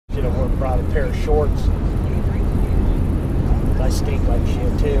and brought a pair of shorts. I stink like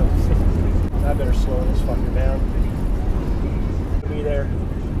shit too. I better slow this fucker down. Be there.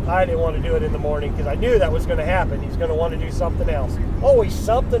 I didn't want to do it in the morning because I knew that was going to happen. He's going to want to do something else. Always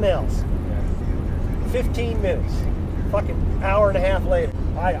something else. 15 minutes. Fucking hour and a half later.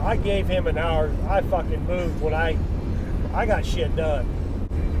 I gave him an hour. I fucking moved when I got shit done.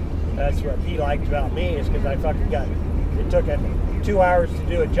 That's what he liked about me, is because I fucking it took 2 hours to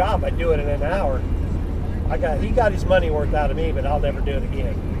do a job. I'd do it in an hour. He got his money worth out of me, but I'll never do it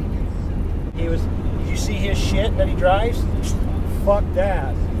again. Did you see his shit that he drives? Fuck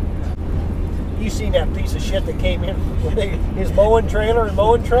that. You seen that piece of shit that came in with his mowing trailer and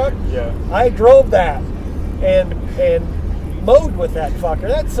mowing truck? Yeah. I drove that and mowed with that fucker.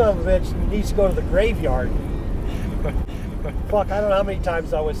 That son of a bitch needs to go to the graveyard. Fuck, I don't know how many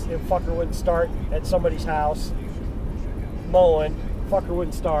times the fucker wouldn't start at somebody's house mowing. Fucker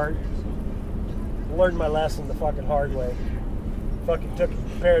wouldn't start. Learned my lesson the fucking hard way. Fucking took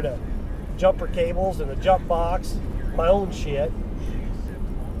a pair of jumper cables and a jump box, my own shit.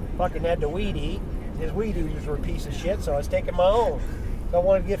 Fucking had to weed eat. His weed eaters were a piece of shit, so I was taking my own. I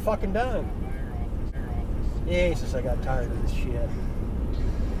wanted to get fucking done. Jesus, I got tired of this shit.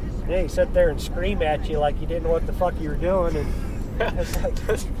 Yeah, he sat there and scream at you like you didn't know what the fuck you were doing, and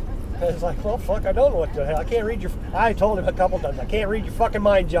it's like, well, fuck, I don't know what the hell. I can't read your. I told him a couple times, I can't read your fucking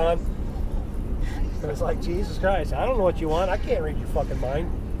mind, John. It was like, Jesus Christ, I don't know what you want. I can't read your fucking mind.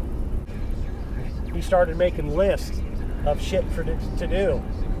 He started making lists of shit to do.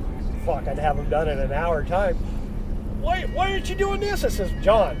 Fuck, I'd have them done in an hour time. Why aren't you doing this? I says,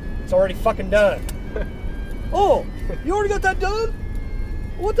 John, it's already fucking done. Oh, you already got that done?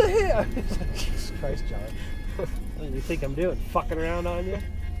 What the hell? Jesus Christ, John. What do you think I'm doing? Fucking around on you?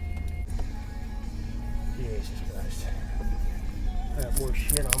 Jesus Christ. I have more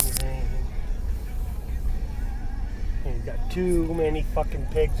shit on me than anything. And you've got too many fucking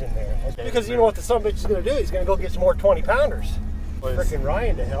pigs in there. Because you know what the son of a bitch is going to do? He's going to go get some more 20-pounders. Frickin'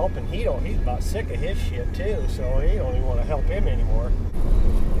 Ryan to help, and he's about sick of his shit too, so he don't even want to help him anymore.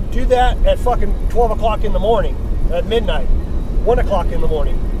 Do that at fucking 12 o'clock in the morning, at midnight, 1 o'clock in the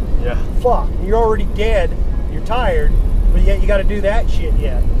morning. Yeah. Fuck, you're already dead, you're tired, but yet you got to do that shit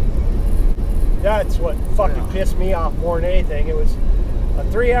yet. That's what fucking pissed me off more than anything. It was a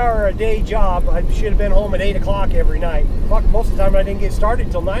 3-hour-a-day job. I should have been home at 8 o'clock every night. Fuck, most of the time I didn't get started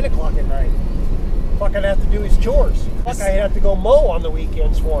until 9 o'clock at night. Fuck, I'd have to do his chores. Fuck, I'd have to go mow on the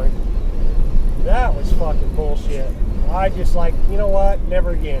weekends for him. That was fucking bullshit. I just like, you know what? Never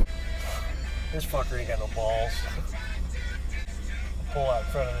again. This fucker ain't got no balls. I'll pull out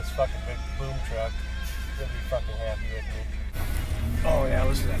in front of this fucking big boom truck. He'll be fucking happy with me. Oh yeah,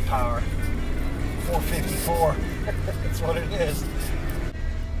 listen to that power. 454. That's what it is.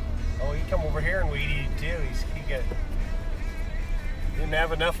 Oh, he come over here and weed eat too. Didn't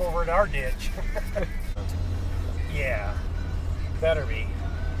have enough over at our ditch. Yeah, better be.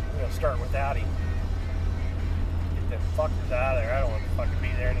 We're gonna start without him. Get them fuckers out of there. I don't want to fucking be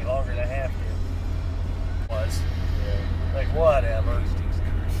there any longer than I have to. Like whatever.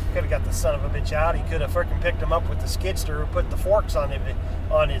 Could have got the son of a bitch out. He could have freaking picked him up with the skidster, or put the forks on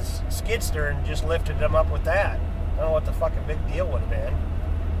his skidster, and just lifted him up with that. I don't know what the fucking big deal would have been.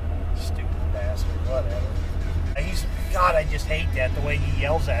 Stupid bastard. Whatever. God, I just hate that, the way he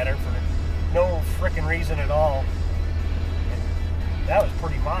yells at her for no frickin' reason at all. And that was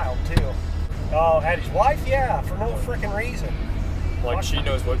pretty mild, too. Oh, at his wife? Yeah, for no frickin' reason. Like she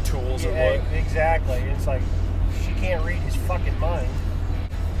knows what tools or what. Exactly. It's like, she can't read his fucking mind.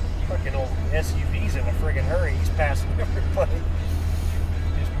 Fucking old SUV's in a friggin' hurry. He's passing everybody.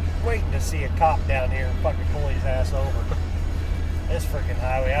 Just waiting to see a cop down here and fucking pull his ass over. This freaking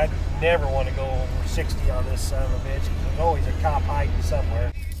highway, I'd never want to go over 60 on this son of a bitch, because there's always a cop hiding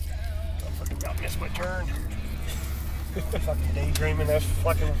somewhere. I fucking about missed my turn. Fucking daydreaming, that's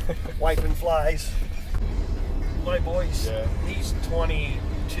fucking wiping flies. My boy's, he's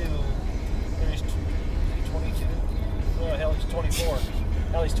 22. He's 22. Oh, hell, he's 24.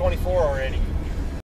 Hell, he's 24 already.